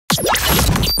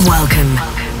Welcome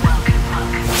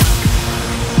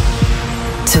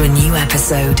to a new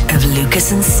episode of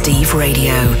Lucas and Steve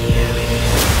Radio.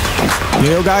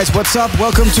 Yo guys, what's up?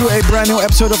 Welcome to a brand new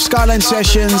episode of Skyline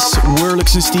Sessions. We're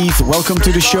Lucas and Steve. Welcome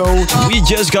to the show. We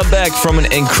just got back from an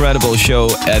incredible show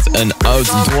at an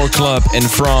outdoor club in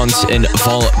France in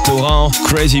Val Thorens.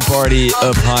 Crazy party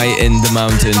up high in the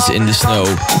mountains in the snow.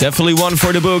 Definitely one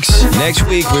for the books. Next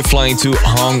week we're flying to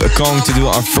Hong Kong to do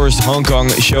our first Hong Kong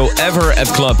show ever at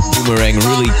Club Boomerang.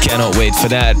 Really cannot wait for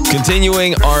that.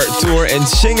 Continuing our tour in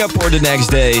Singapore the next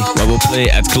day, where we'll play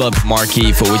at Club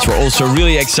Marquee, for which we're also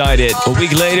really excited. A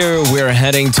week later, we're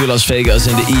heading to Las Vegas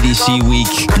in the EDC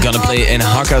week. We're gonna play in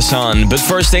Hakkasan. But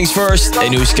first things first, a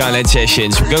new Skyline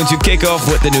Sessions. We're going to kick off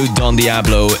with the new Don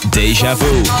Diablo, Deja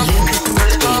Vu.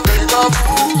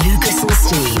 Lucas and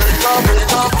Steve.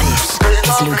 This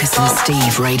is Lucas and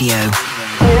Steve Radio.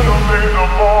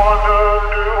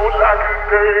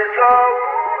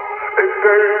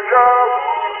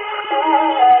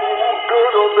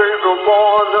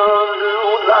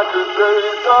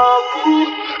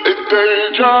 It's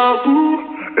deja vu,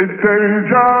 it's deja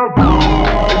vu,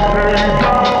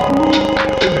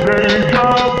 it's deja vu, it's deja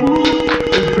vu,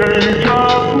 it's deja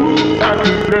vu, like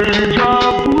a deja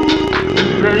vu,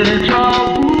 it's deja vu, it's deja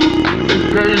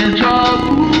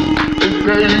vu, it's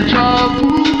deja vu,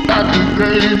 like a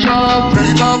deja vu,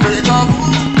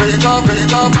 deja,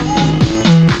 deja,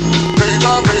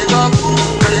 deja,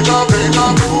 deja, deja, deja,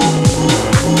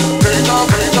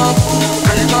 deja, deja, deja,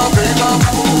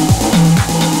 deja, deja.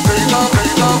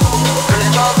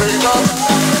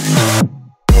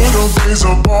 Days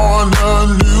are born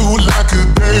anew like a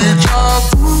deja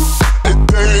vu, a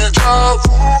deja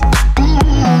vu.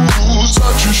 Ooh,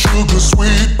 such a sugar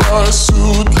sweet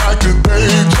pursuit like a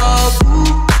deja vu,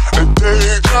 a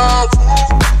deja vu.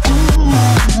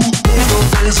 Ooh,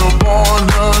 days are born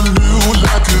anew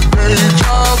like a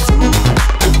deja vu,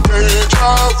 a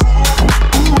deja vu.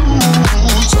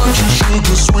 Ooh, such a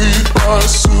sugar sweet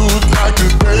pursuit like a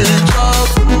deja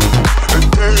vu, a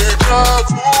deja vu.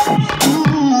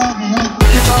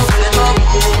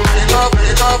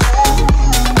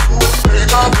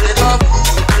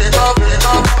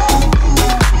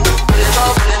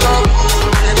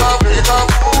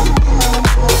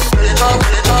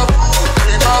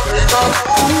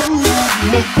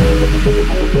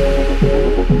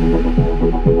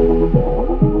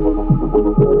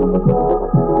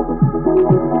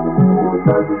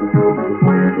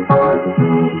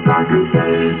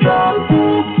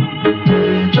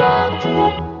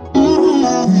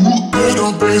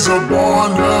 Days are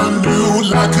born anew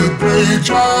like a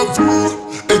deja vu,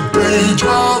 a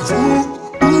deja vu.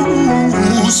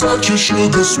 Ooh, such a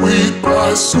sugar sweet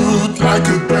pursuit like a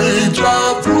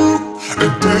deja vu, a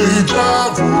deja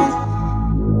vu.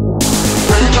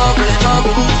 Deja, deja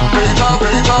vu, deja,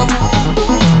 deja vu,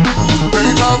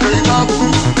 deja, deja vu,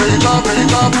 deja,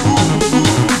 deja vu,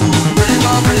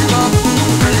 deja, deja,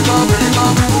 deja, deja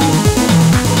vu,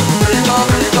 deja,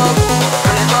 deja,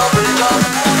 deja, deja.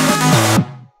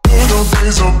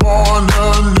 Days are born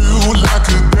anew like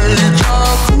a deja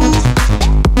vu.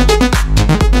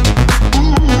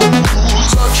 Ooh,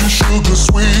 such a sugar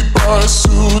sweet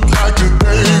pursuit like a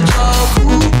deja vu.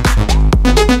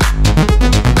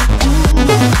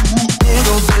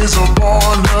 Ooh, days are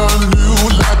born anew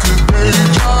like a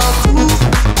deja vu.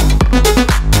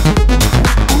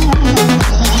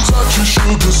 Ooh, such a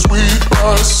sugar sweet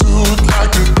pursuit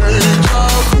like a deja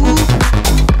vu.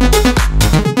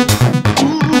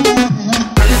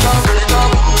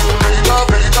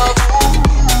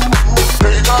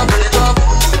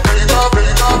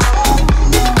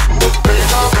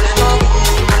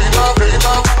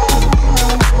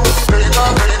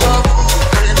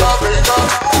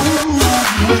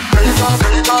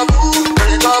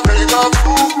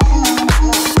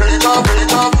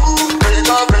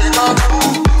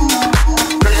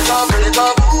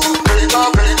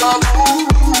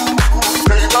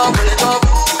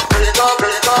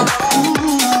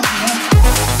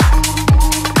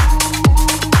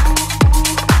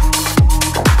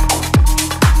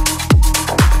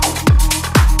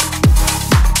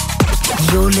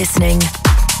 You're listening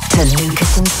to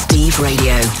Lucas and Steve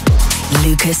Radio.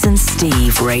 Lucas and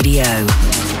Steve Radio.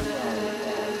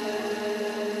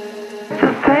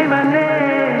 Just say my name.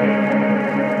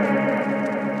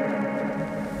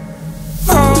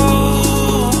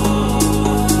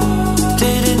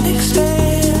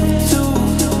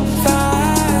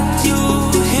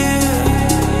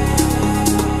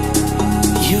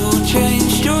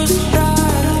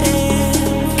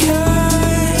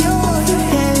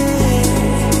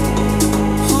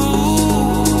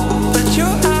 Your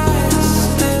eyes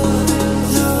still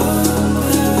look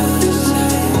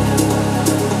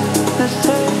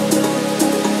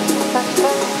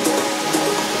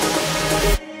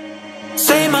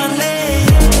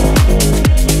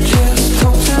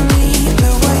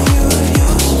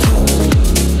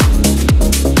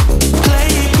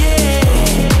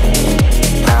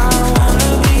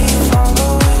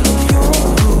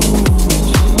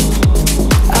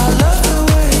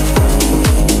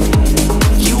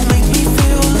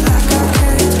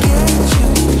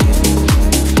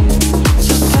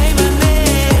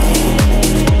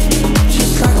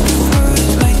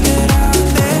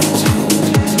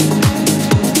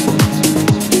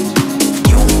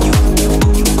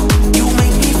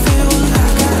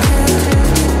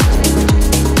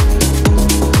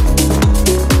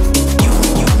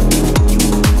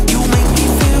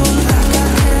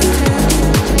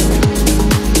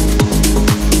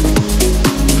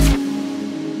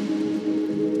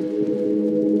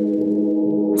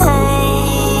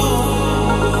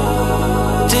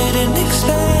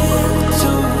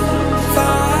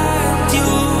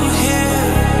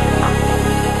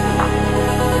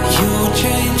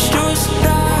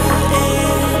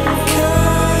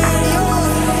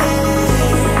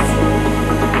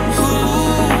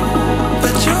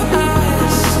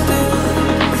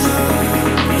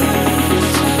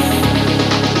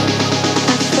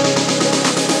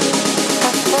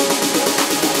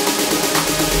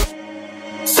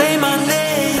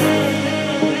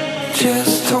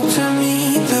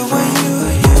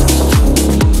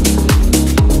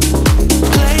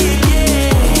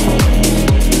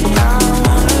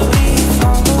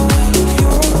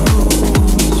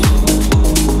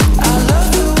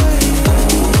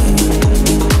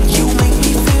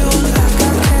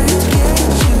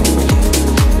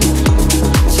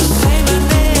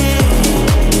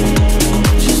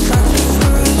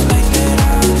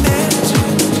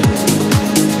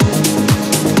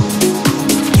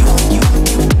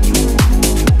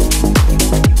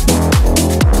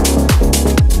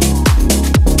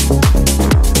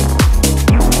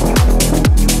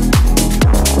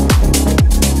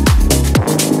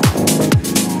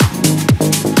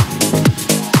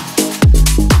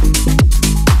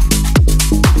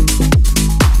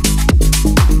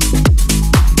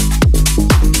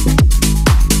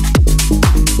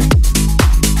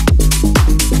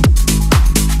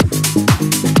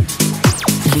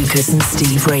Lucas and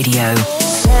Steve Radio.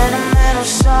 Sentimental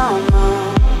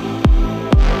summer,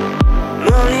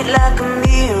 moonlit like a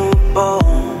mirror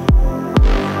ball.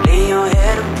 Lay your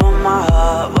head upon my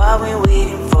heart while we're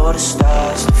waiting for the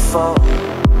stars to fall.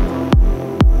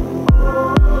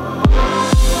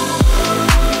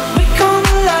 We come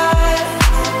alive,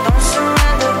 don't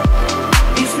surrender,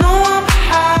 leave no one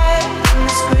behind in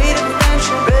this great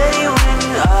adventure. Ready when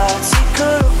you are, take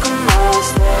a look at Mars,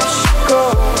 there she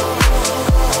goes.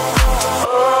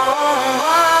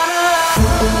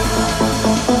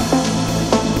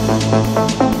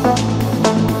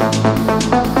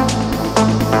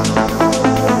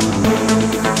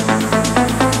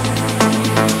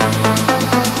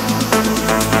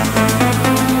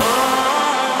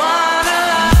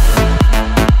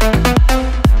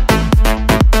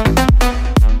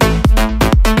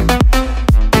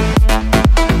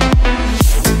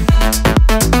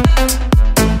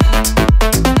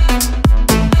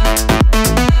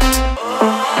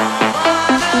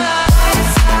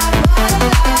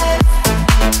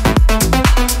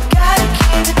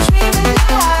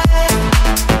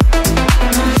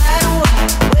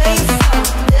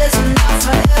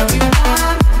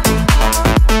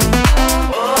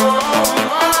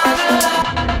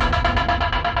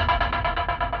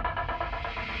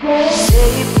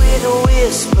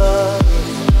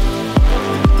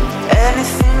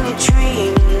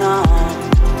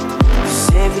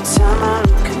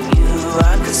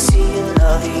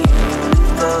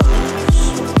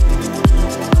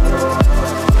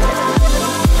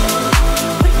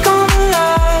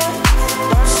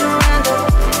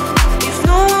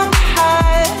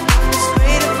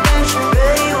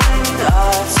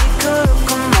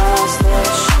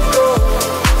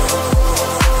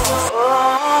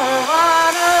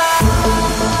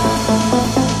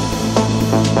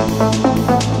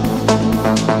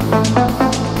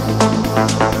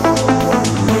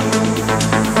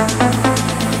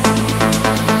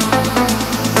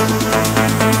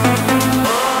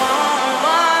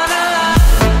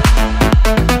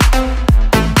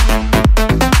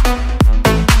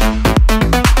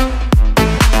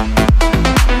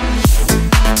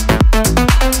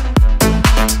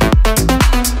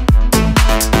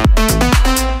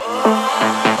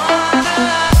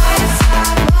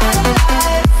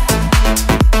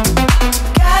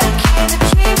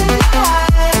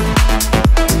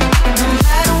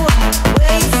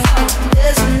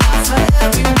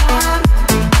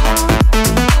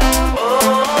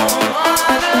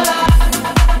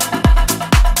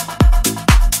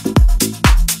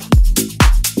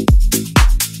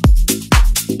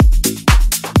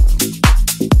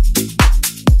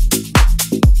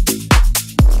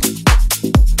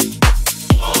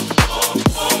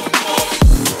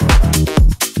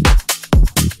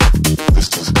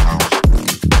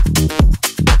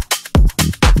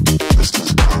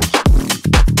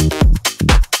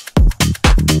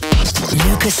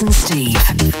 Lucas and Steve.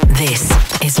 This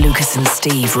is Lucas and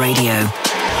Steve Radio.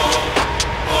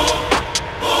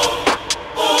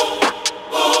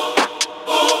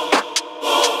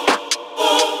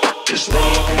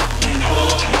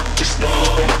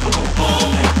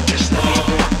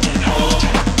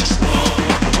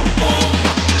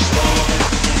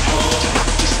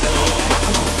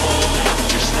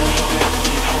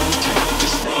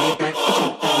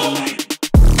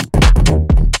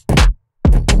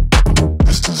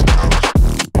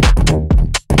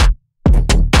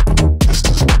 Distance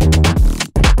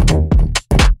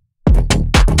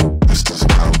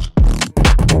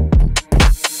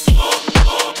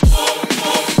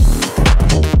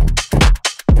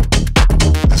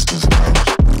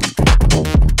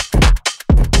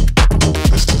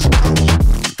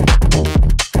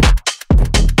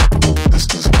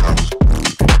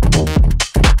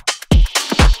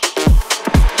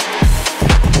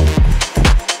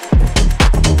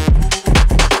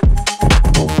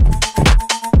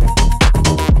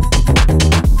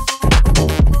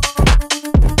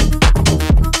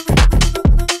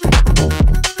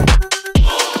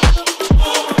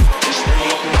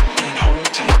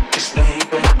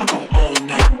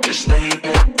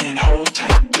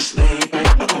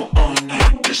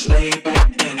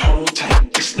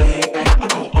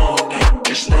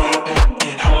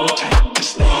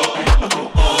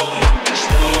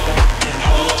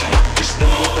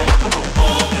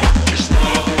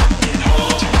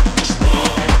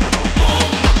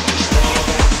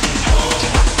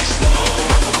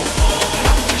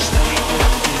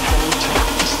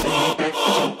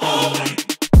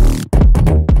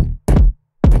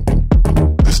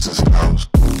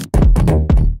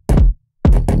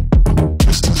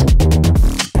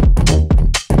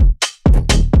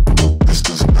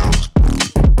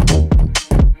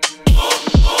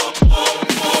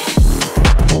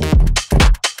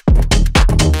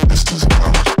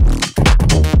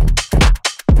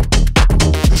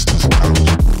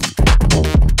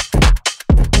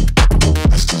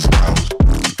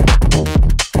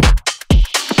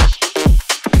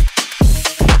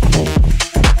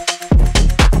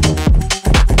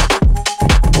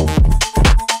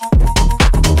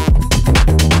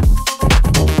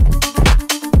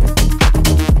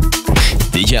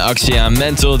DJ Axia,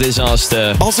 Mental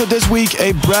Disaster. Also this week,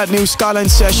 a brand new Skyline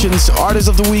Sessions Artist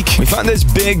of the Week. We found this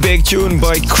big tune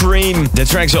by Cream. The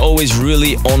tracks are always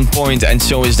really on point, and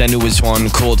so is their newest one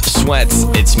called Sweat.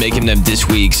 It's making them this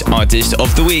week's Artist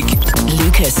of the Week.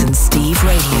 Lucas and Steve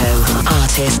Radio,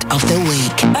 Artist of the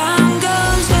Week. I'm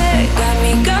going sweat,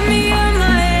 got me on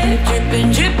my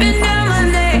head, dripping down my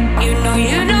neck. You know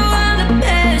I'm the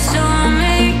best, so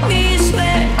make me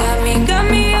sweat. Got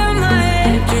me on my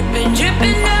head,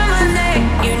 dripping down my neck.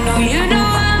 You know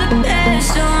I'm the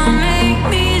best, so make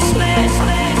me sweat,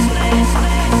 sweat, sweat,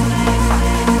 sweat, sweat.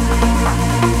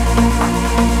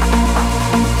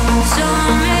 So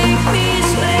make me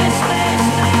sweat, sweat,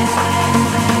 sweat, sweat.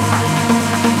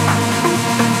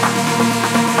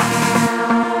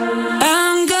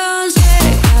 I'm gonna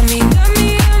sweat, got me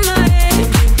on my head,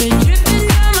 dripping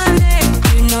down my neck.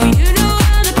 You know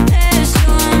I'm the best,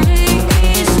 so make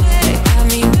me sweat. Got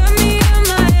me on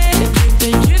my head,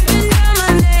 dripping down my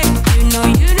neck. You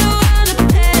know I'm the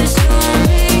best, so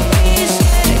make me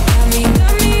sweat. Got me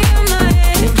on my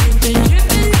head,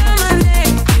 dripping down my neck.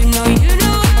 You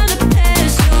know I'm the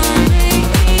best, so make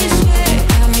me sweat.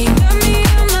 Got me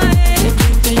on my head,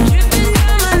 dripping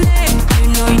down my neck. You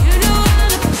know I'm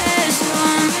the best, so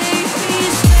make me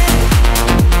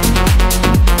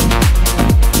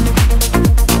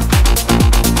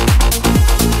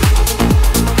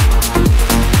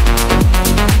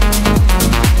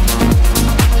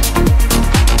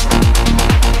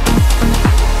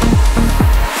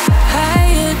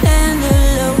higher than the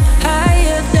low,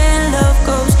 higher than love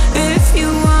goes. If you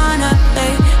wanna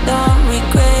play, don't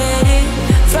regret it.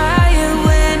 Fire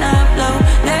when I blow,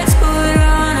 let's put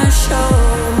on a show.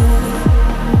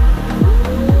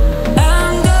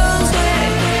 I'm gonna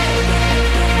sweat.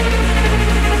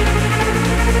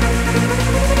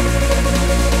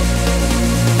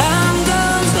 I'm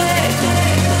gonna sweat.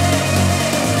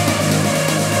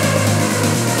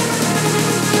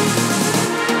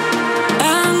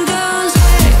 I'm gonna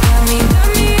sweat, got me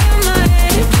on my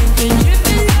head,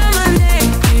 dripping down my neck.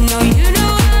 You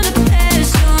know I'm the best,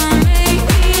 so make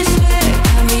me sweat.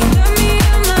 Got me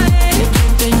on my head,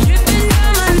 dripping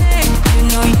down my neck. You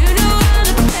know I'm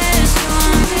the best, so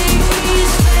make me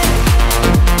sweat.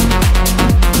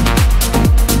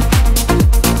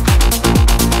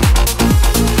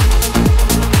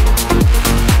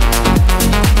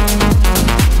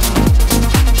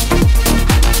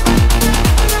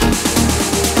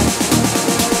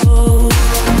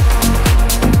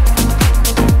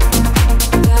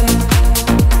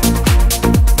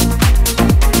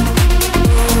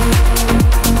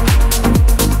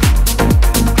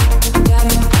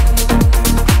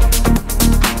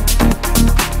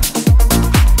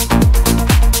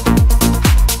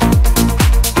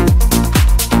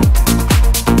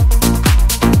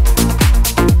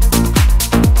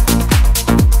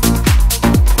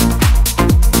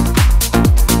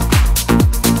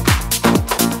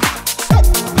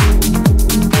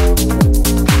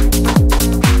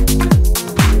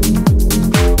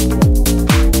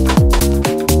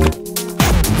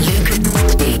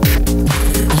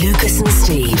 Lucas and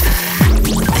Steve.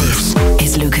 This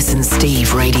is Lucas and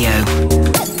Steve Radio.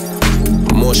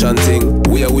 Motion thing,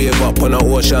 we a wave up on a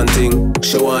ocean thing.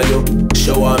 Show on you,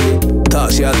 show on me.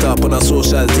 Talk shit up on a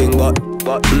social thing, but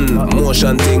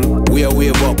motion thing, we a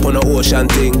wave up on a ocean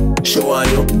thing. Show on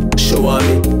you, show on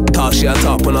me. Talk shit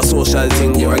up on a social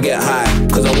thing. Yeah, I get high,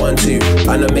 cause I want to.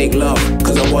 And I make love,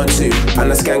 cause I want to.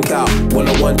 And I skank out when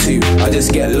I want to. I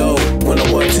just get low when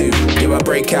I want to. Yeah, I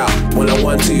break out when I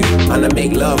want to. And I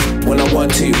make love when I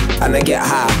want to. And I get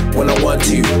high when I want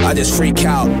to. I just freak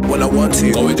out when I want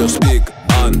to. Oh, we just big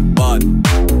and bad.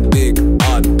 Big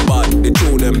and bad. They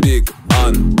tune them big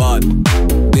and bad.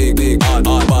 Big and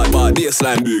bad. Bad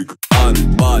baseline big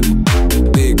and bad.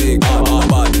 Big and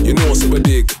bad. You know so we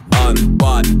big and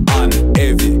bad and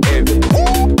heavy.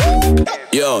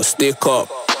 Yo, stick up.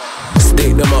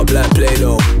 Stick them up like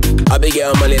Play-Doh. I be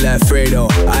getting money like Fredo.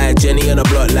 I had Jenny on the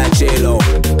block like J-Lo.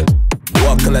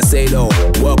 What can I say though?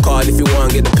 Work hard if you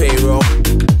want, get the payroll.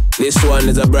 This one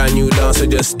is a brand new dance, so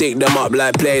just stick them up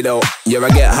like Play-Doh. Yeah, I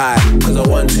get high, cause I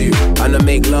want to. And I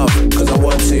make love, cause I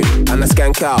want to. And I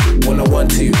skank out when I want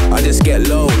to. I just get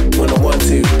low when I want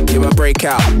to. Yeah, I break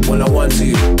out when I want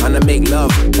to. And I make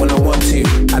love when I want to.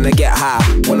 And I get high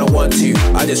when I want to.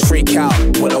 I just freak out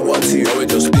when I want to. Oh, we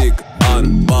just big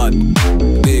and bad.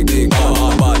 Big and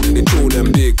bad. They throw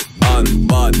them big and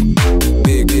bad.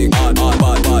 Big and bad.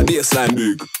 Bad baseline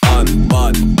big and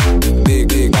bad.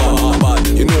 Big and bad.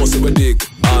 You know so we big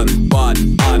and bad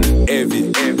and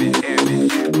heavy.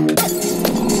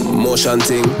 Motion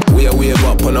thing, we a wave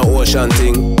up on a ocean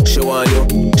thing. Show on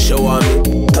you, show on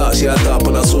me. Talk she a top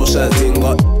on a social thing,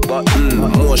 but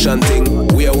motion thing.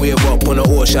 We a wave up on a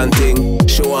ocean thing.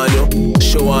 Show on you,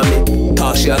 show on me.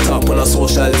 Talk she a top on a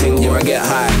social thing. Yeah, I get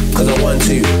high, cause I want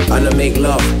to. And I make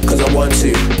love, cause I want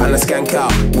to. And I skank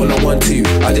out when I want to.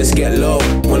 I just get low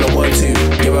when I want to.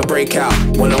 Yeah, I break out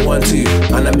when I want to.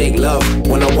 And I make love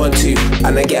when I want to.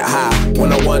 And I get high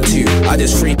when I want to. I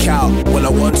just freak out when I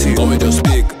want to. Go with just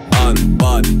big and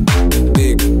bad.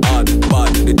 Big and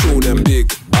bad. They throw them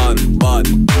big and bad.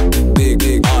 Big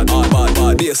and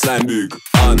bad. Baseline big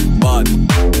and bad.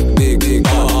 Big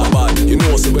and bad. You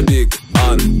know so we big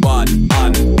and bad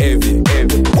and heavy.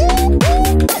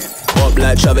 Up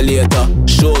like travelator,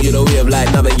 show you the wave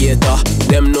like navigator.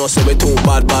 Them know so we too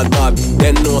bad.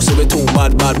 Them know so we too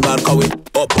bad. Cause we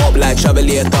up like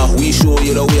travelator. We show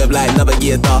you the wave like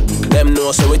navigator. Them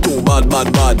know so we too bad.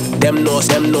 Them know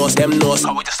so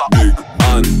we just stop. Big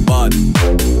and bad.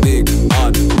 Big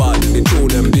and bad. They throw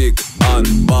them big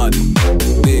and bad.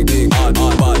 Big and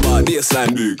bad.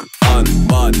 Baseline big and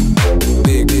bad.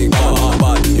 Big and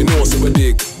bad. You know so we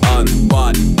big and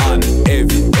bad and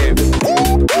heavy.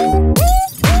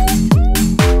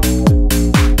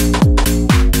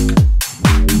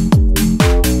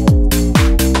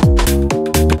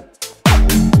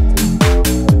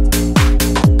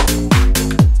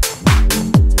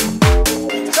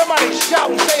 Somebody shout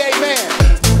and say amen.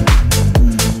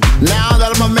 Now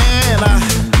that I'm a man,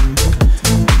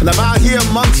 and I'm out here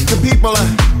amongst the people,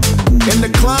 in the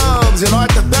clubs and at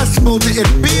the festivals, it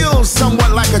feels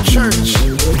somewhat like a church.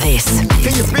 This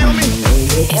Can you feel me?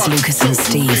 is Lucas and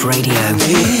Steve Radio.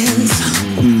 Hands,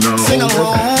 no. Sing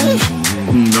along,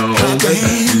 no. Clap your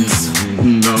hands,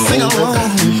 no. Sing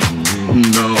along,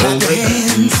 no. Clap your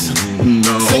hands,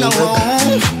 no. Sing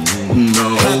along,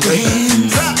 no. Clap your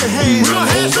hands, clap your hands. We're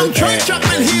gonna have some church up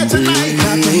in here tonight.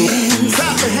 Clap your hands,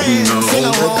 clap your hands. No. Sing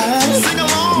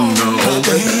along, no. Clap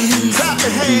your hands, clap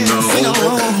your hands. No. Sing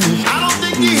along. I don't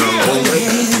think you hear. Clap your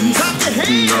hands, clap your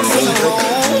hands. No.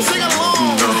 Sing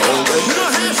along. No. We're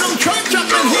gonna have some church up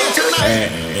in here tonight.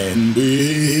 And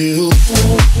Bill.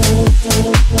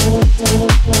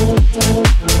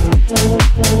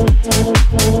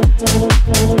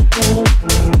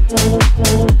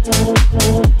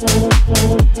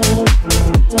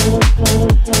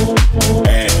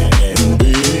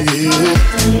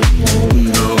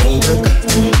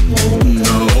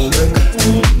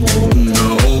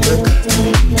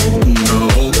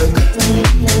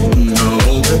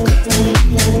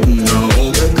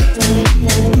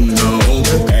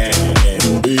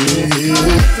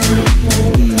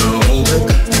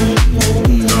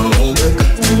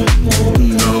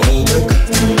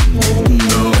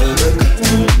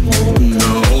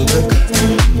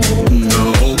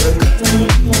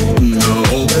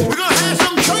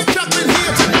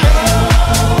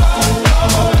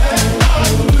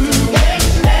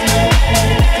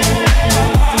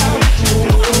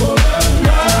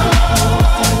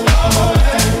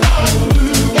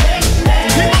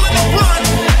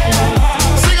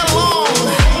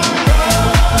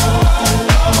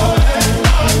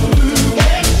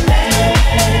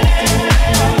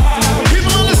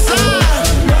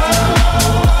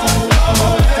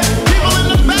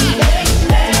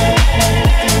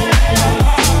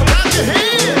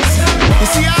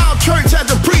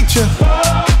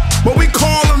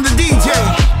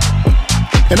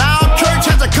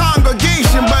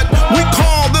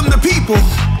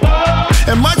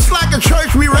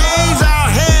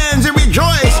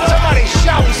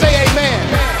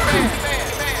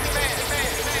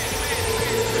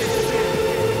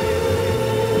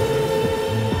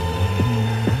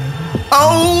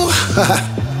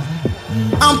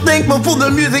 I'm thankful for the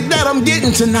music that I'm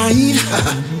getting tonight.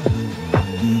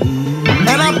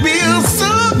 And I feel so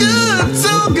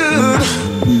good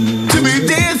to be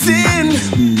dancing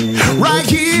right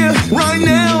here, right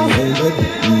now,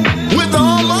 with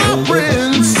all my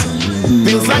friends.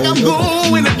 Feels like I'm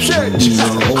going to church.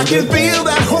 I can feel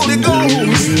that Holy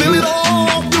Ghost. Feel it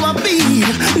all through my feet,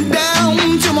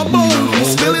 down to my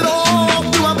bones. Feel it all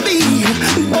through my feet,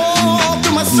 all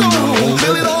through my soul.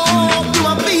 Feel it all through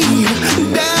my feet,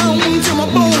 down to my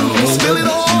bones. Feel it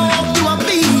all through my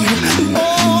feet,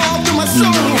 all through my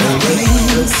soul. Clap your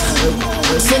hands,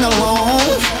 sing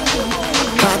along.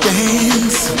 Clap your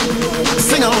hands,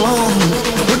 sing along.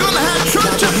 We're gonna have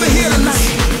church up in here tonight.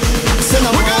 Sing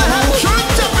along. We're gonna have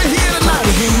church up in here tonight. Clap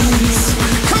your hands.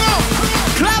 Come on,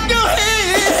 clap your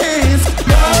hands.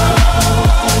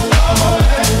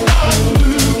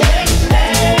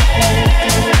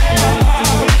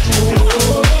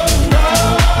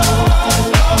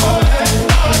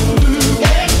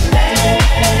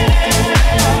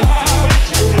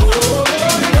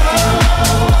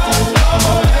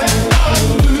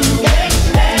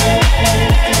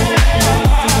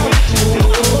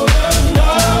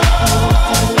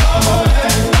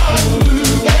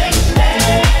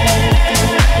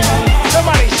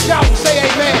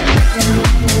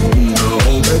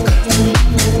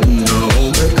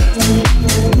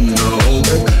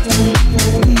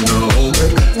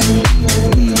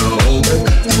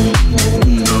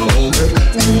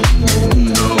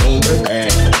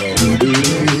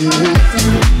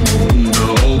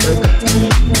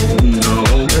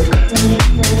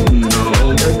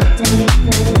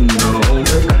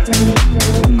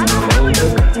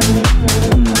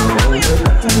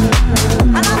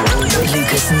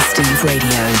 Steve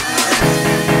Radio.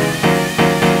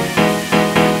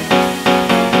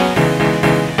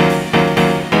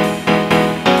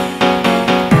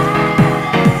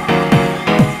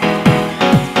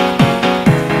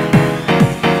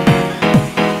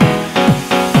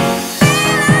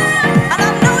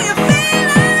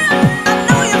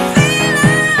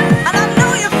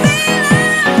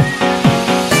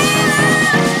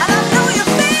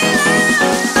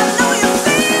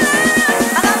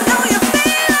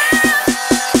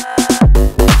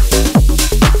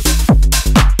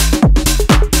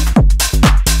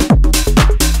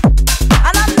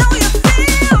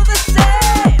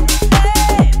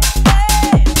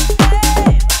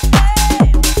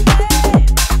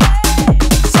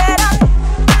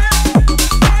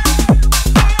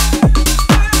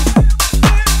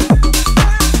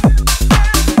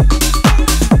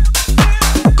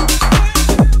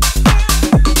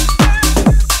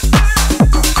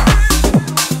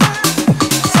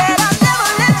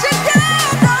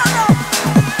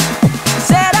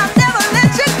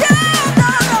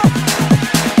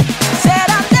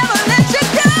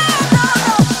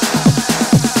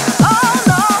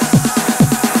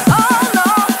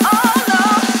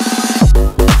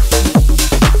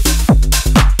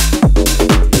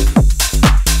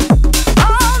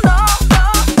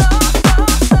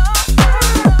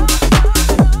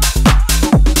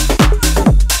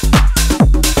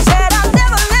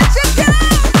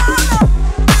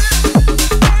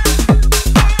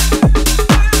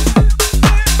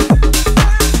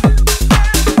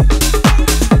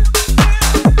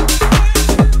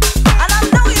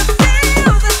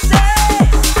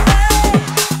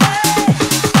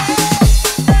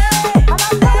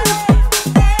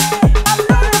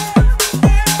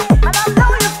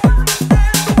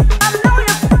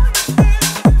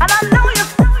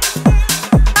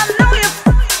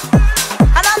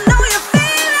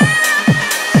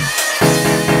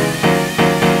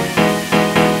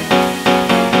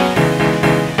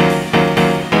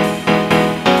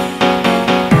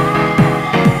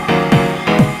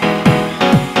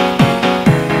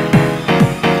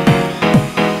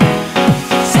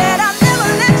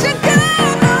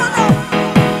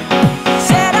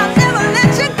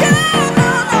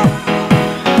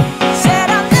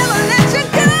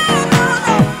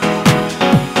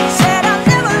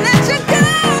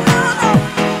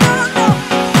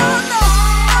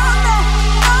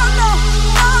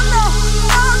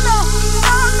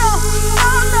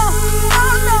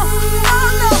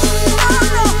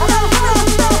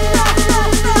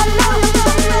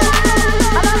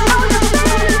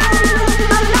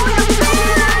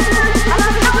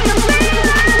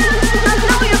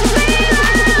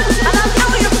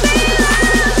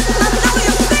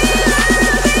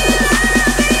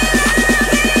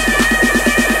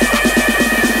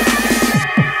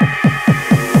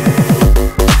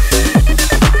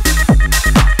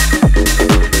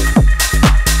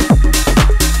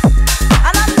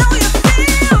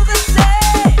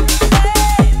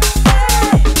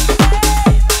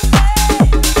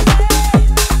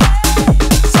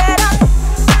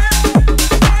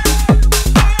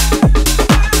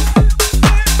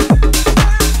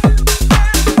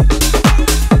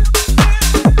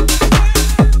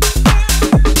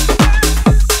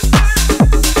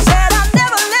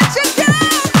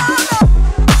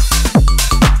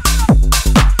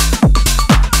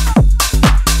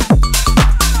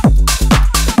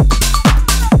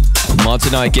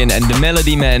 Martin and the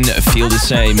Melody Men feel the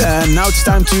same. And now it's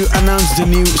time to announce the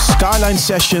new Skyline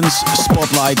Sessions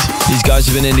Spotlight. These guys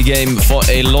have been in the game for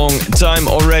a long time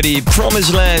already.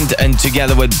 Promised Land, and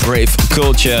together with Brave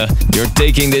Culture, you're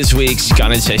taking this week's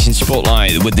Skyline Sessions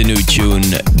Spotlight with the new tune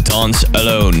Dance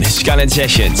Alone. Skyline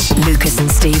Sessions. Lucas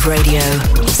and Steve Radio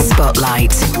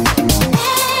Spotlight.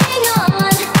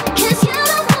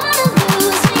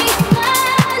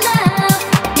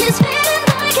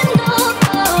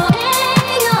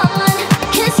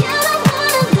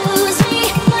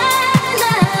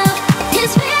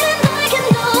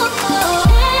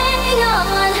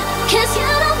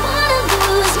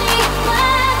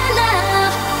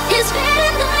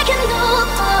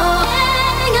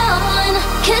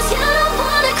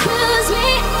 Cruise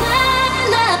me, my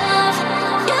love.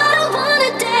 You don't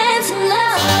wanna dance alone.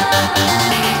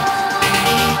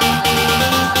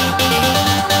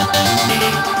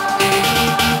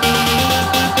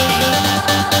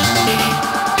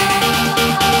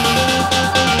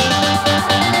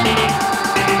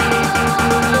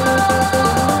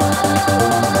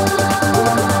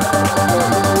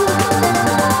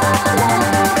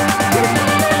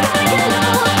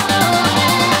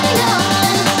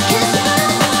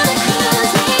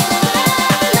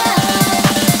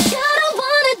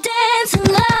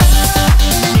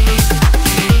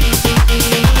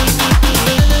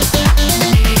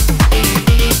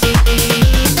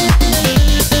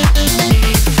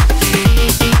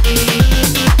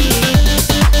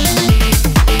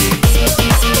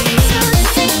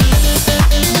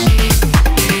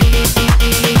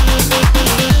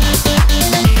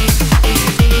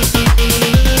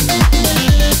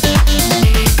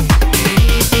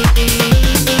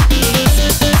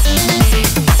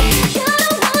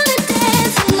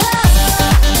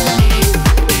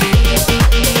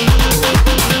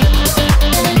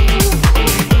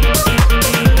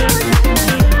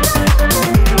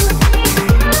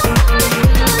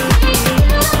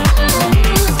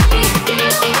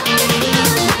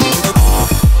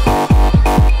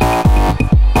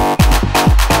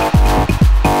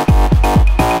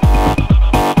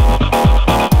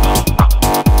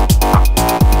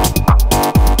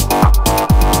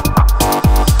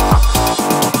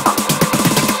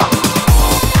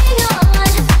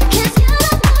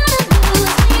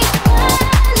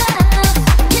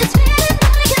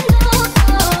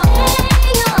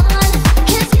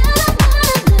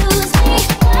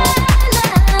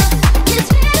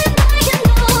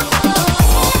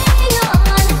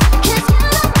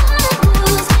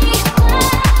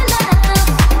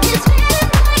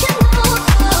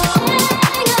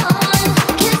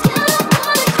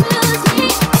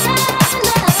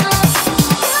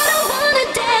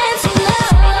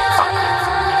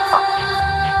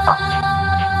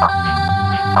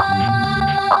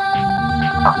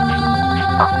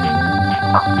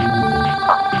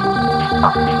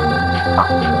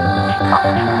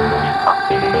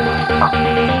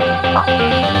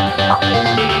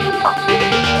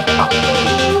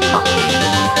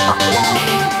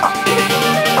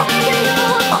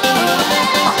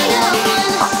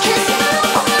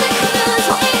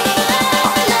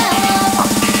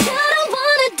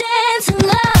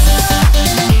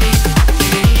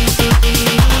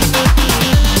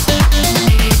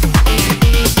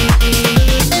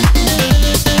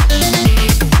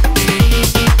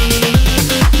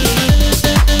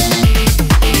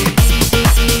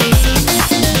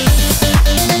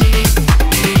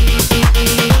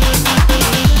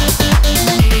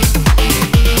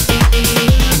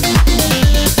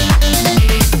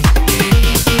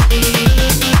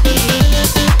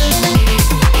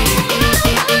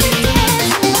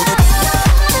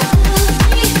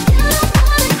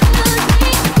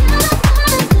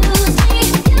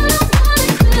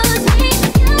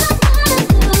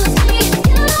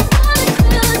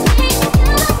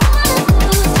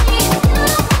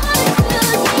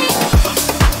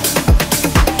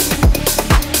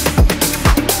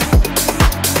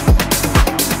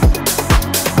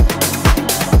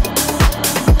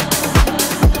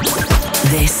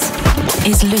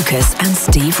 is Lucas and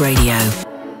Steve Radio.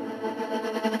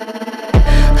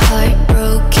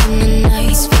 Heartbroken and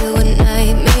nights filled with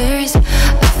nightmares.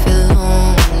 I feel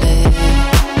lonely.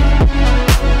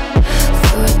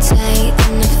 For a tight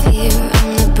and the fear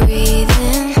and the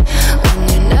breathing when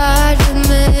you're not with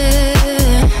me.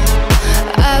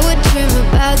 I would dream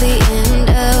about the end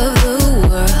of the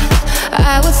world.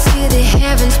 I would see the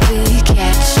heavens be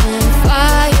catching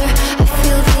fire. I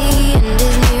feel the end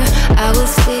is near. I will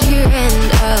sit here and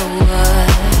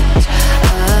watch.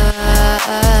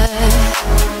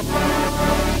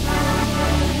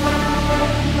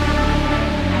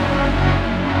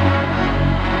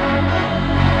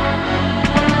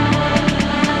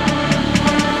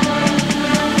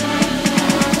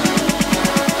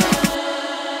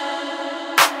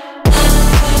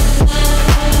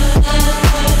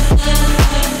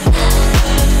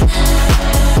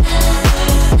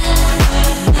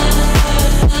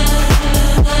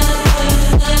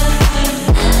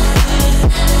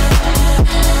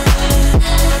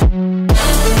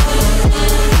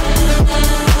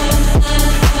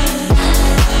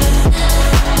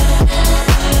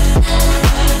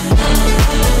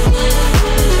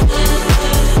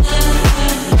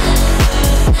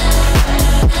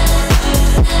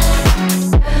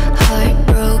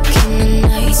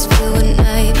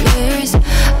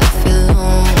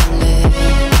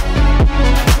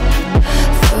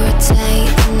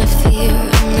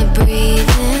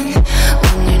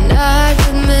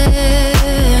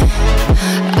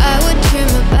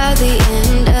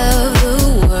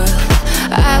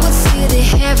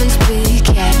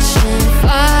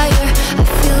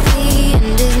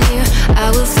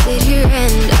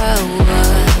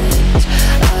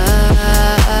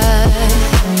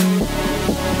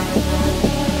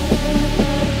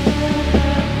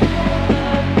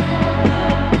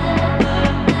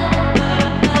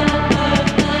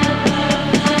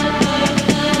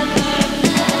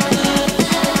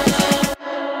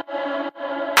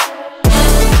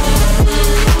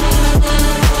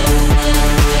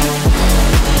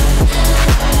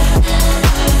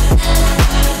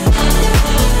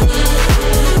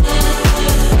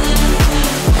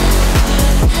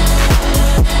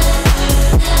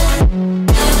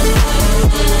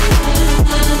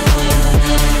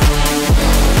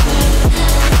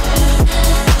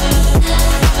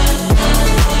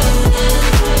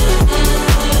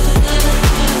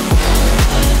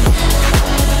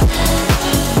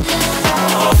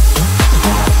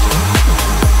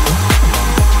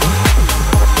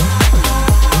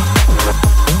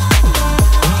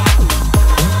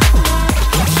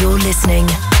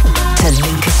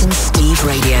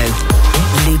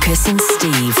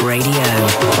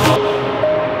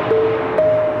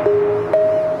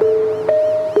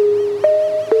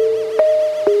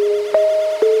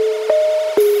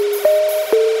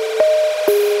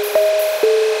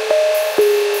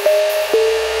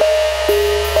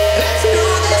 Let's do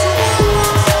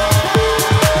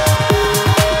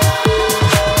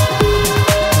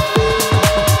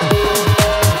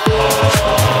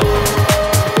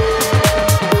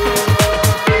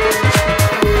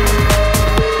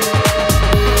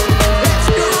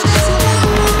this one.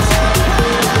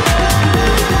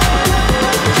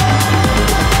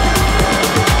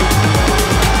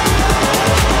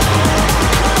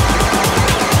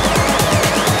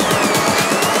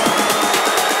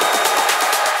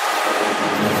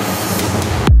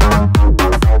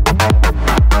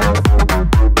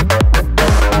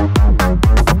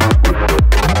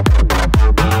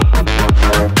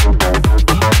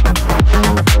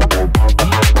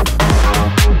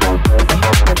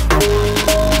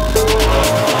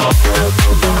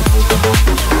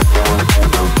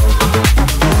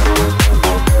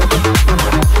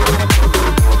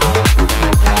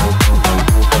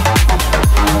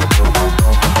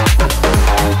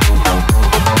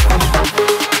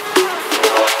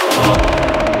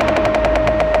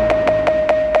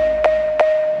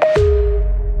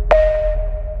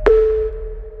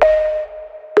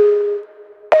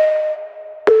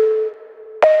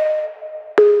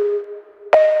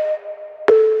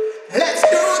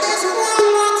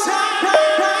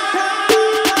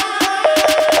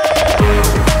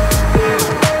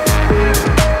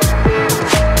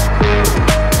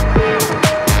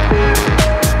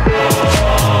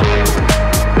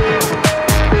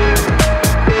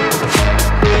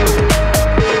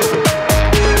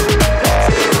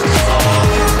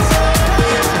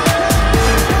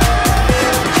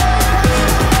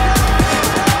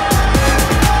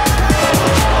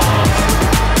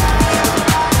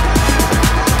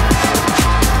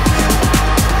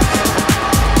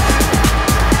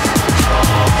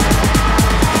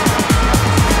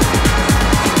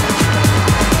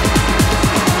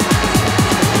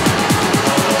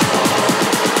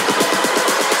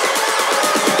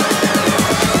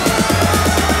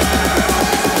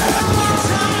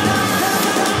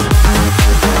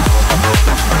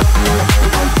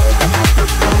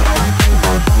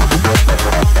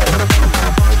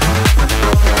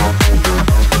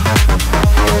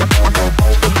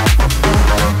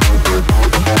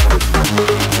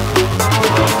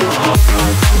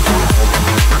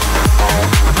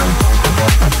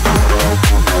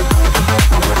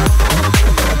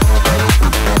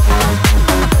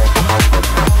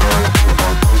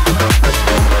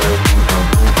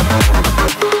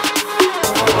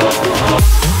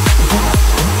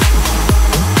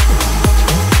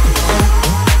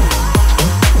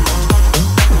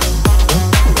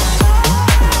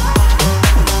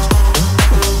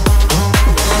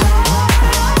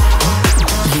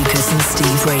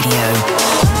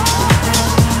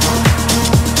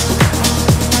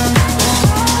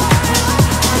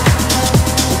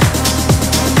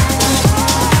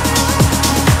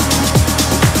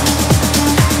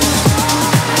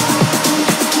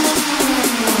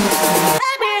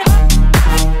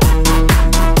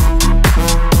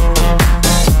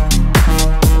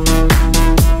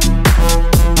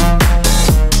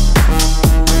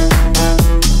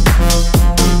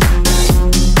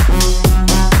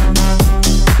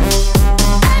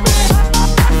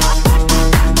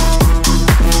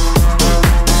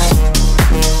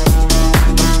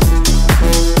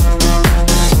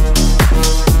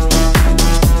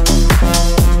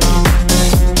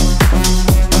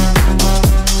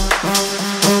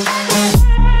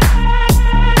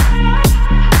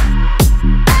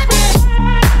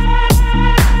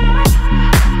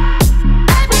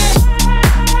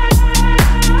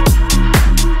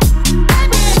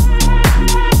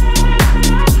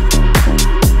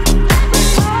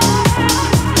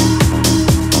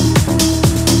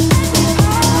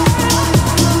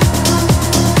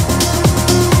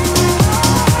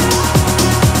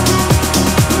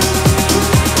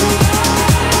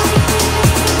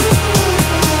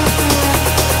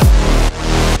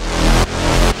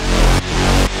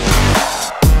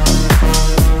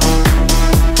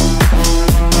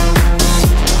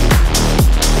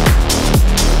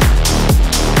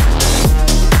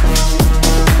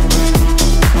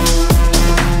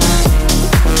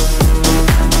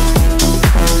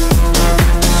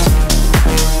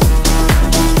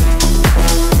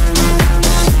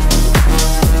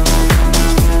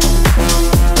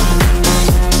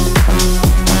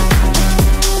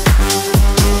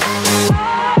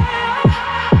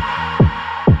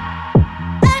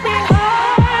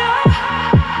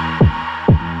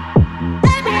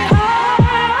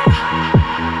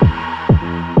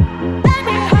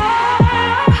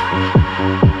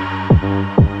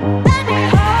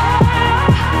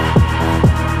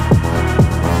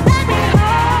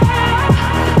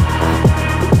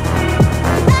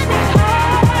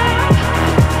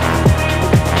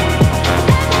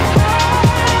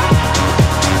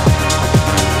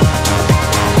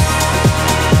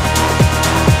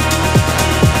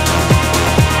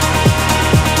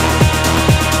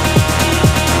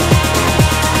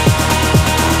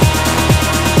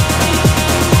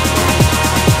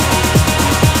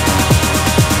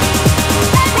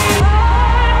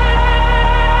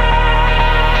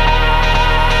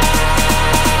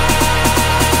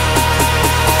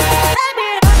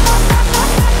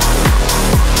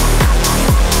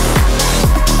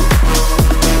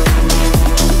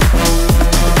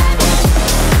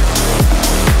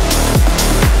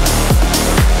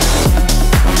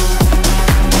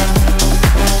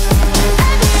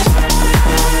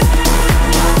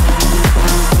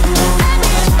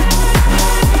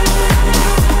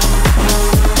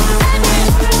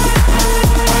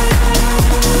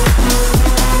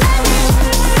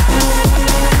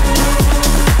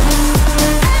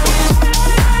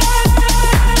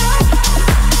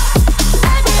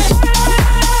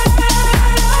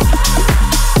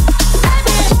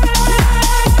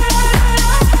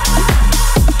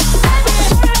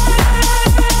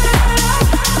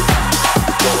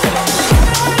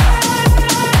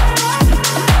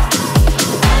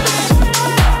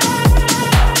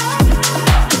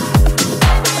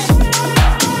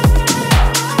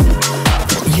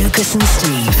 Lucas and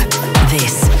Steve.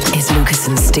 This is Lucas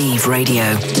and Steve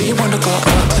Radio. Do you wanna go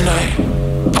out tonight?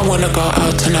 I wanna go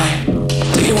out tonight.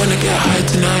 Do you wanna get high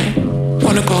tonight?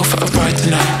 Wanna go for a ride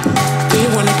tonight? Do you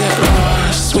wanna get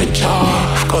lost? Switch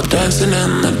off, go dancing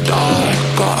in the dark.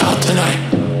 Go out tonight.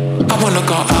 I wanna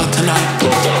go out tonight.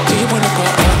 Do you wanna go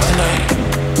out tonight?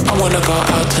 I wanna go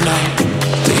out tonight.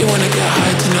 Do you wanna get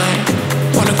high tonight?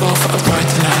 Wanna go for a ride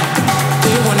tonight? Do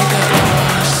you wanna get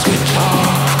lost? Switch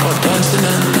off, go dancing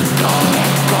in the dark.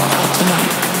 Go out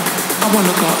tonight. I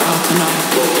wanna go out tonight.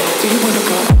 Do you wanna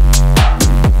go?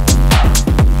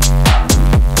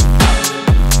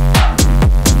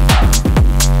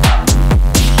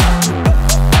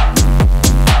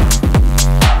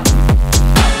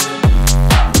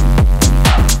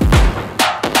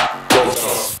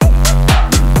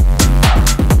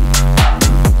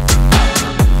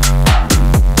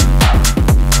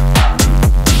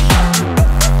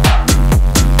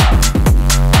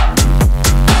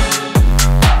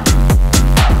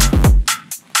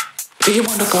 Do you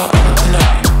wanna go out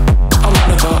tonight? I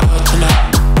wanna go out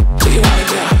tonight. Do you wanna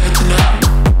get high tonight?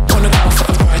 Wanna go for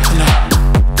a ride tonight?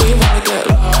 Do you wanna get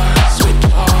lost? Switch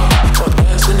off, go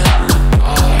dancing in the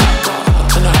dark. Go out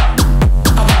tonight.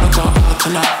 I wanna go out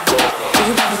tonight. Do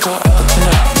you wanna go out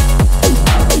tonight?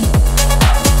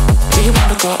 Do you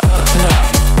wanna go out tonight?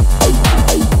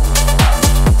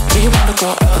 Do you wanna go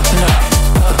out tonight?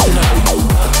 Out tonight,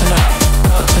 out tonight,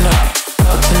 out tonight,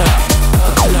 out tonight,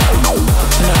 out tonight, out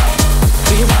tonight.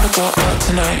 Do you wanna go out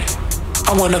tonight?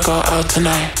 I wanna go out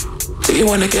tonight. Do you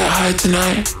wanna get high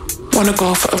tonight? Wanna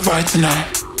go for a ride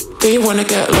tonight? Do you wanna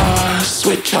get lost?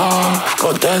 Switch off,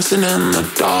 go dancing in the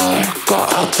dark. Go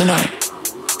out tonight.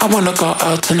 I wanna go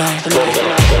out tonight.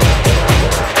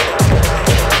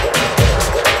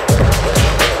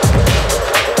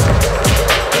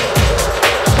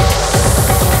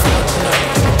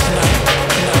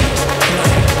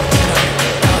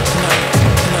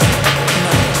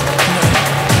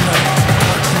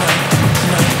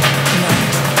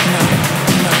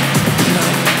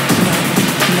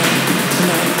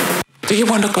 Do you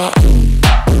wanna go?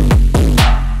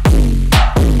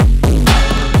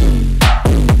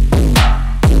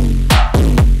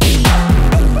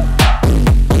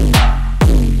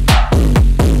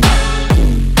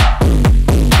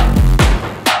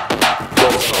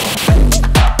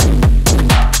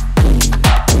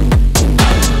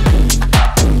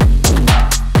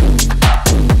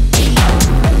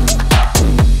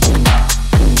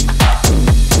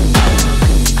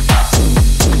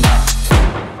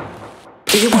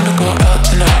 Do you wanna go out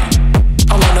tonight?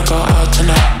 I wanna go out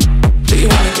tonight. Do you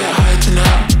wanna get high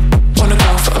tonight? Wanna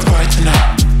go for a ride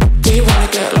tonight? Do you wanna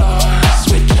get lost?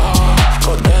 Switch off,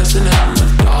 go dancing in the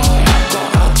dark. Go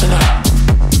out tonight.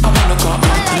 I wanna go out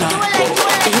tonight.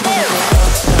 Do you wanna go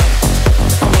out tonight?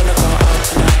 I wanna go out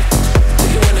tonight. Do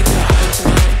you wanna get high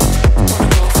tonight? Wanna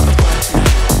go for a ride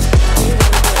tonight?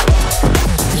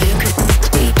 Do you wanna get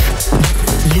lost?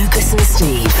 Lucas and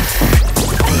Steve.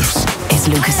 This is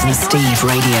Lucas and Steve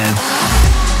Radio.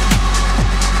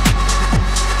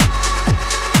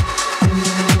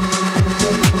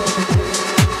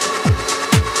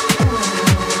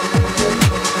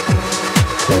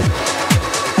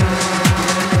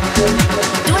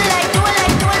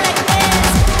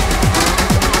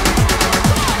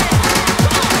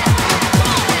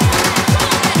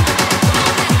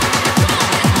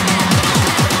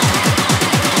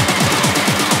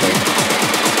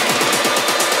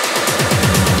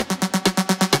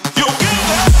 You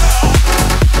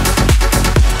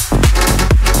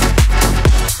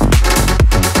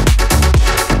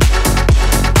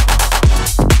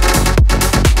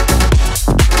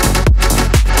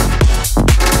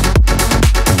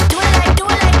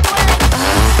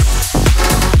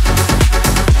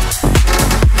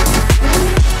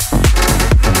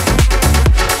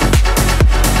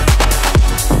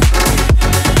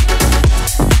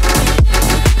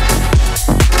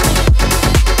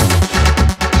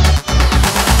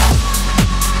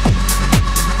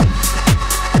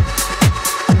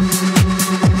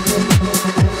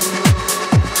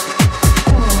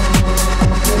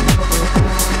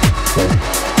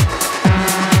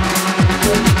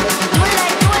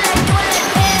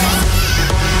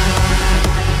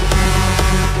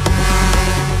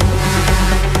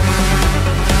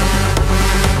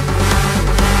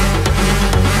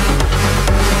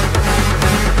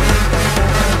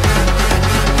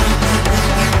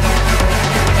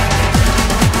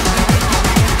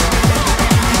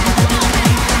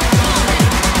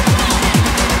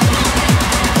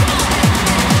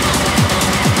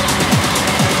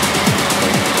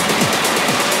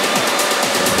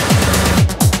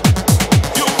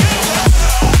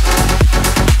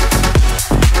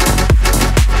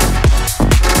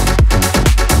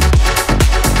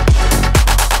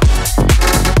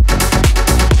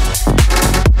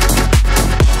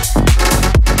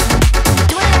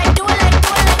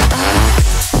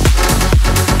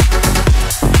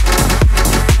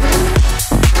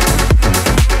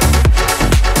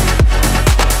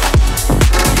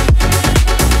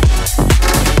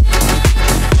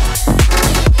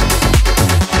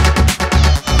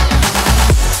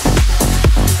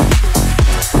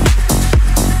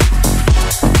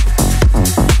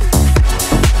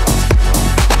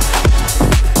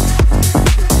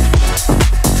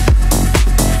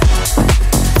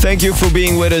Thank you for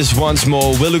being with us once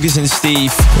more. Will Lucas and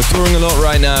Steve. We're touring a lot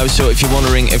right now, so if you're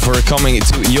wondering if we're coming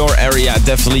to your area,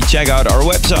 definitely check out our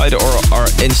website or our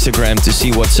Instagram to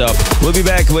see what's up. We'll be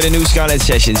back with a new Skylight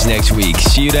Sessions next week.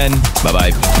 See you then.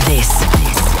 Bye-bye. This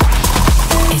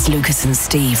is Lucas and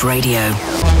Steve Radio.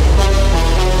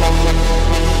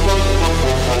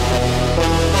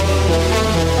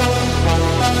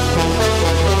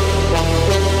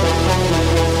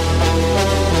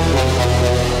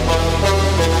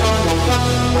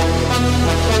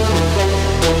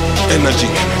 Energy,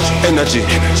 energy,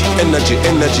 energy,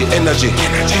 energy, energy.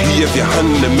 Wave your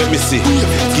hand and make me see.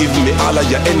 Give me all of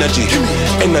your energy.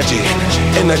 Energy,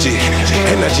 energy,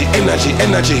 energy, energy,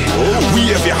 energy.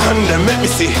 Wave your hand and make me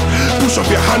see. Push up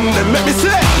your hand and make me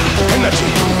see. Energy,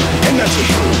 energy,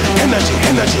 energy,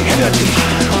 energy, energy.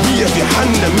 Wave your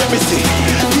hand and make me see.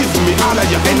 Give me all of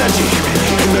your energy.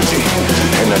 Energy,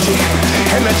 energy,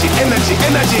 energy, energy,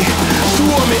 energy.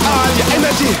 Show me all your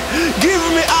energy. Give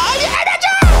me all your energy.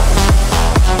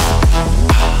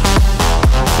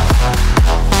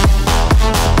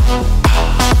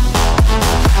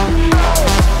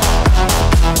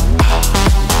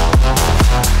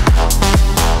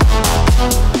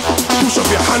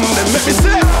 Let me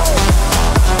say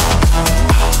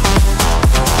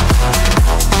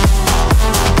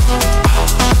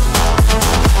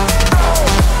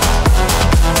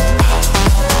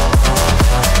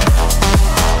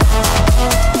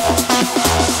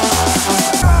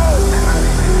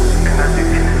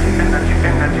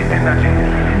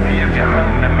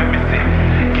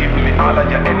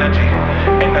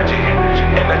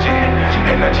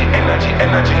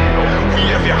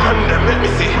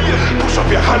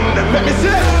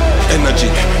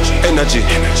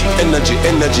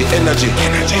energy.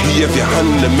 Wave your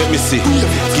hand and make me see.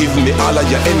 Give me all of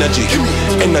your energy.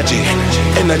 Energy,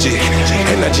 energy,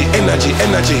 energy, energy,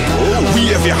 energy.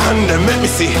 Wave your hand and make me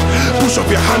see. Push up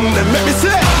your hand and make me see.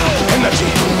 Energy,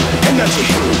 energy,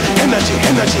 energy,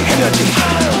 energy, energy.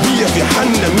 Wave your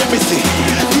hand and make me see.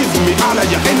 Give me all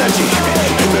of your energy.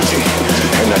 Energy,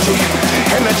 energy,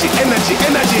 energy, energy,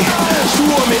 energy.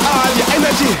 Show me all your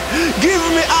energy. Give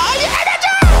me all your energy.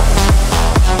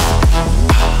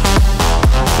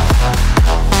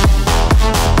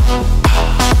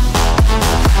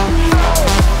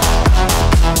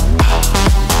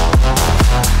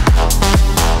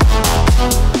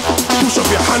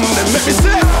 Let me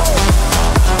say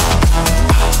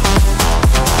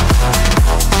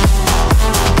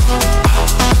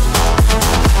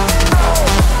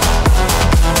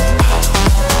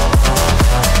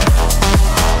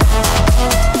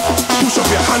push up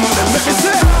your hand and let me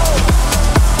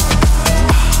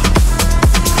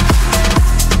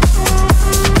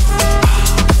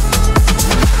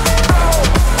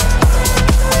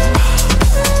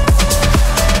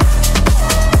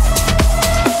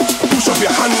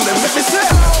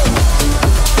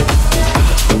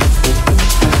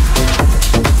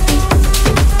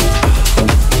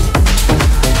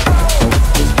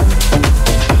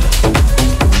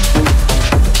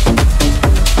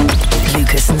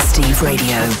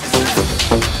Radio.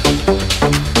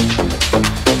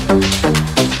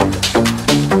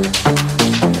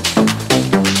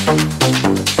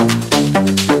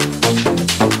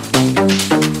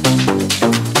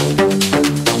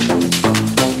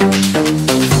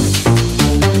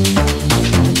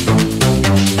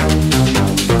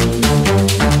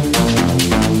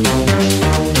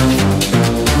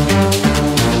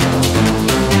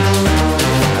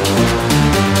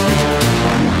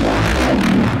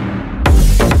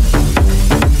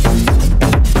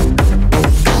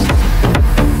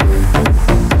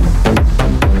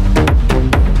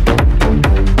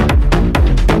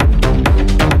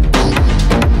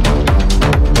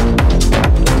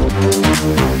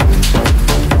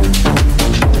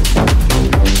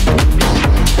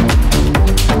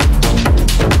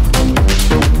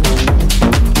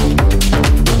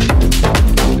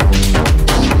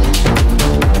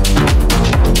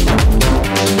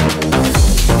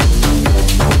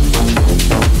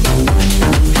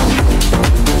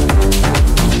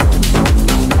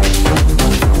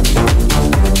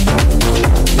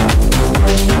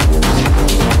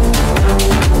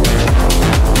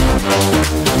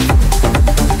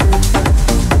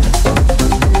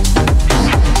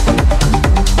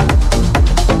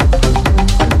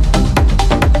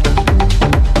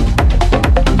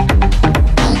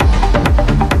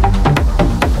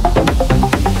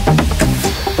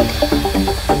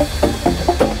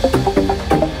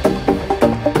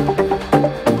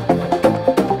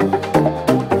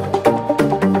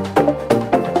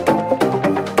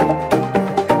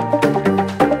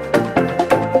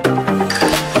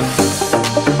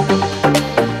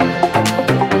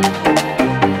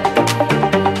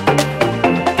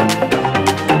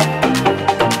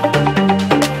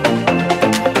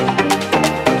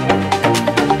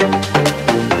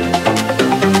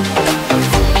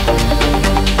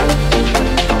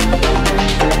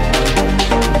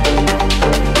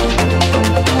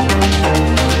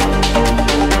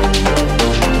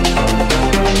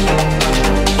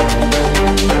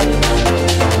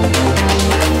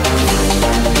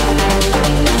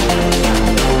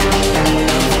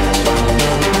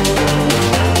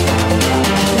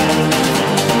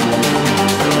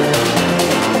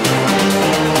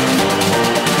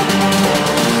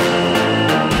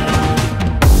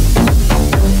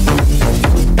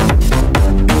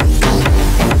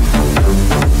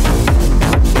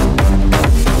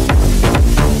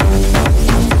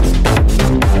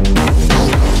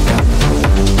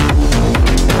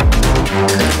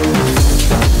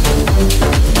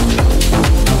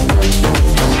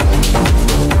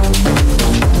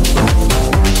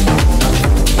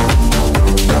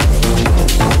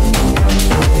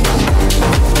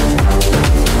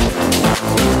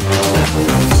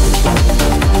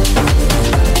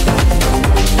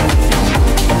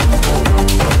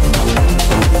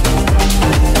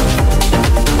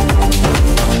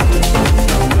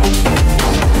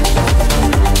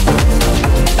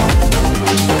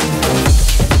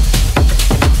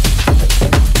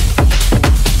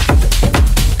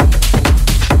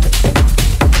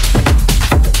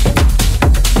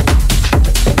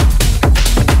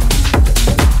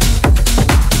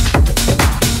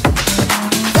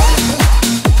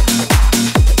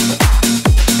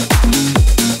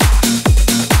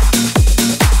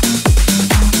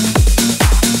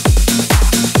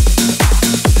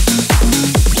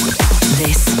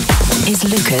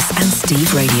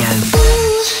 Steve Radio.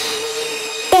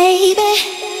 Baby,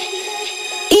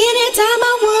 anytime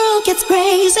my world gets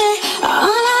crazy,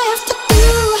 all I have to do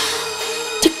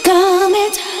to calm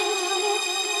it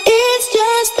is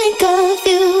just think of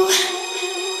you.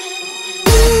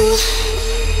 Ooh,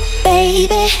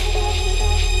 baby,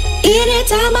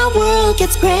 anytime my world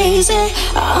gets crazy,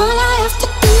 all I have to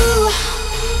do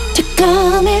to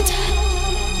calm it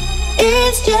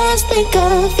is just think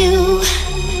of you.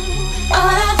 All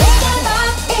I think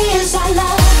about is our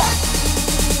love.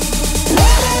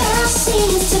 Nothing else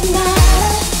seems to matter.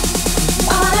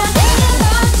 All I think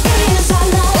about is our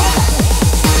love.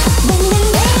 When you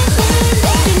leave me,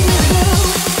 making me blue.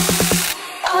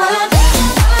 All I think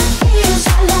about is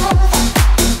our love.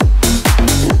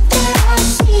 Nothing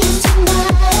else seems to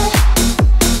matter.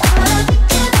 All I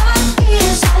think about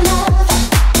is our love.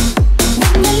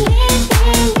 When you leave me,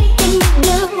 making me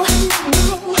blue.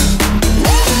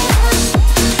 Nothing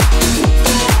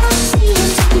else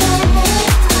seems to matter.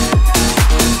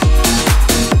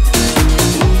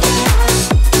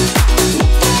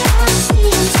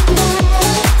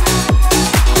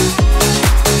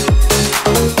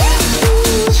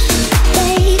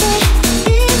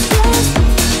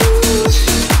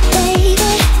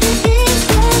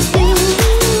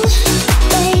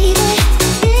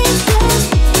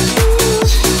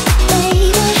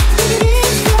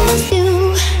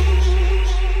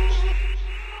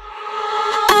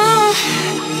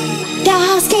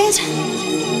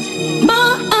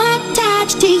 More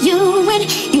attached to you when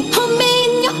you hold me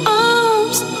in your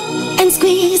arms and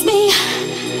squeeze me.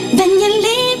 Then you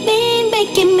leave me,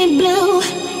 making me blue.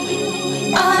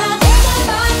 All I think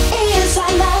about is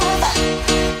our love.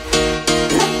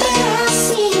 Nothing else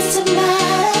seems to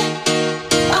matter.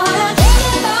 All I think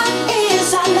about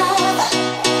is our love.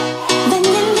 Then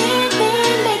you leave me,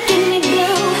 making me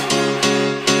blue.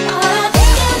 All I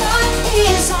think about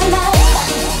is our love.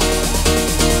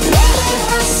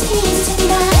 Seems to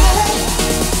matter.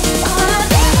 All I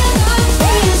think about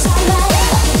is our love.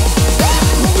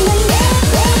 When you leave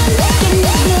me, making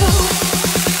me blue.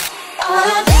 All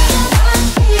I think about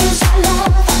is our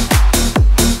love.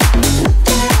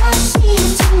 Nothing else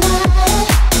seems to matter.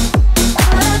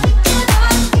 All I think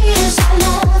about is our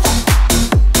love.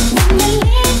 When you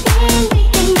leave me,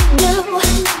 making me blue.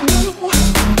 Nothing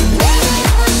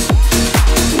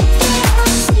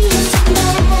else seems to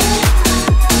matter.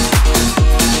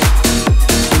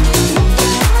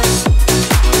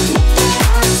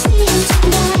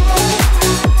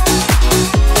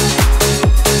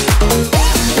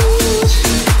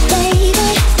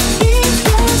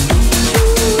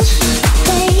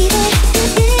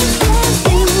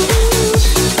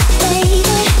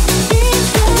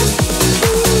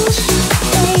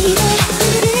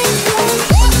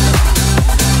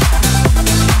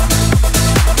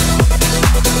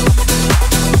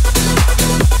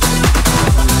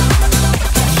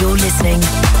 You're listening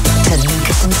to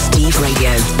Lucas and Steve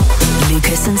Radio.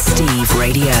 Lucas and Steve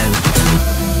Radio.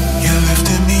 You're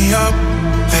lifting me up,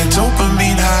 that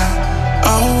dopamine high.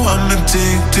 Oh, I'm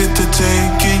addicted to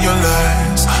taking your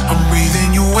lies. I'm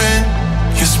breathing you in,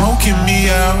 you're smoking me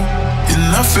out,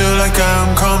 and I feel like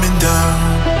I'm coming down.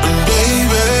 And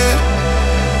baby,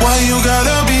 why you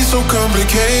gotta be so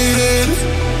complicated?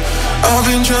 I've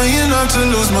been trying not to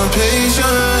lose my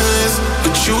patience,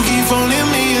 but you keep phoning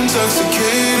me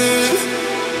intoxicated.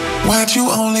 Why'd you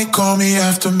only call me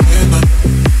after midnight?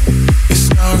 It's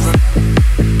not right.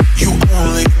 You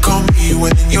only call me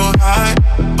when you're high.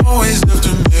 Always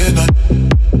after midnight.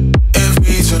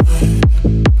 Every time,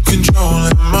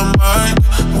 controlling my mind.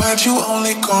 Why'd you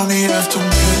only call me after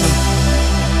midnight?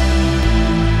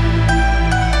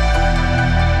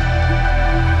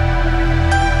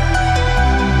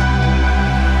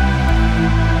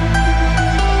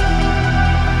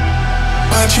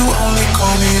 Why'd you only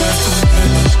call me after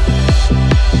midnight?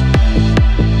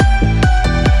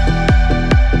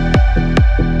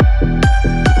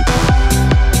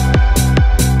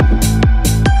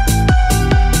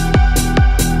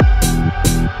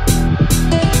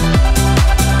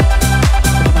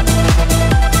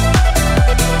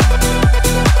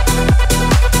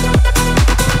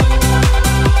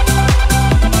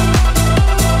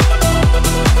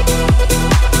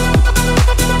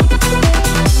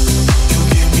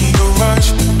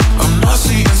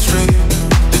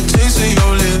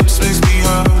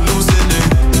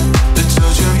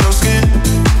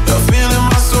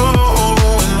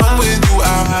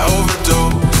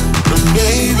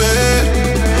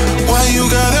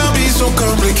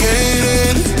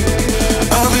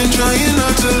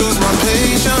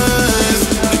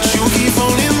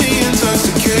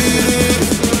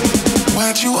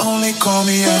 Why'd you only call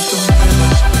me after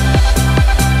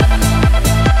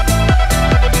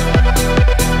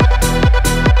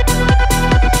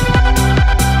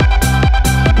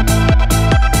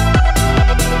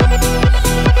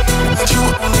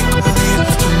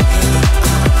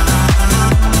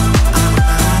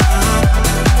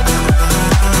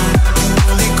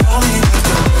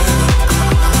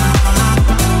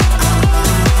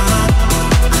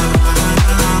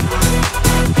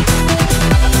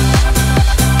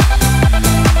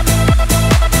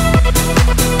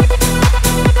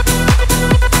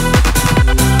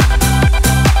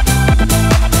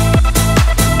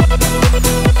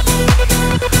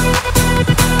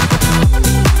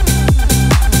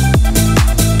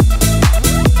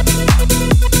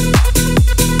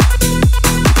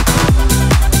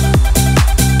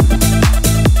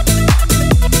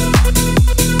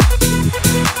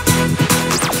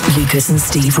Lucas and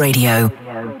Steve Radio.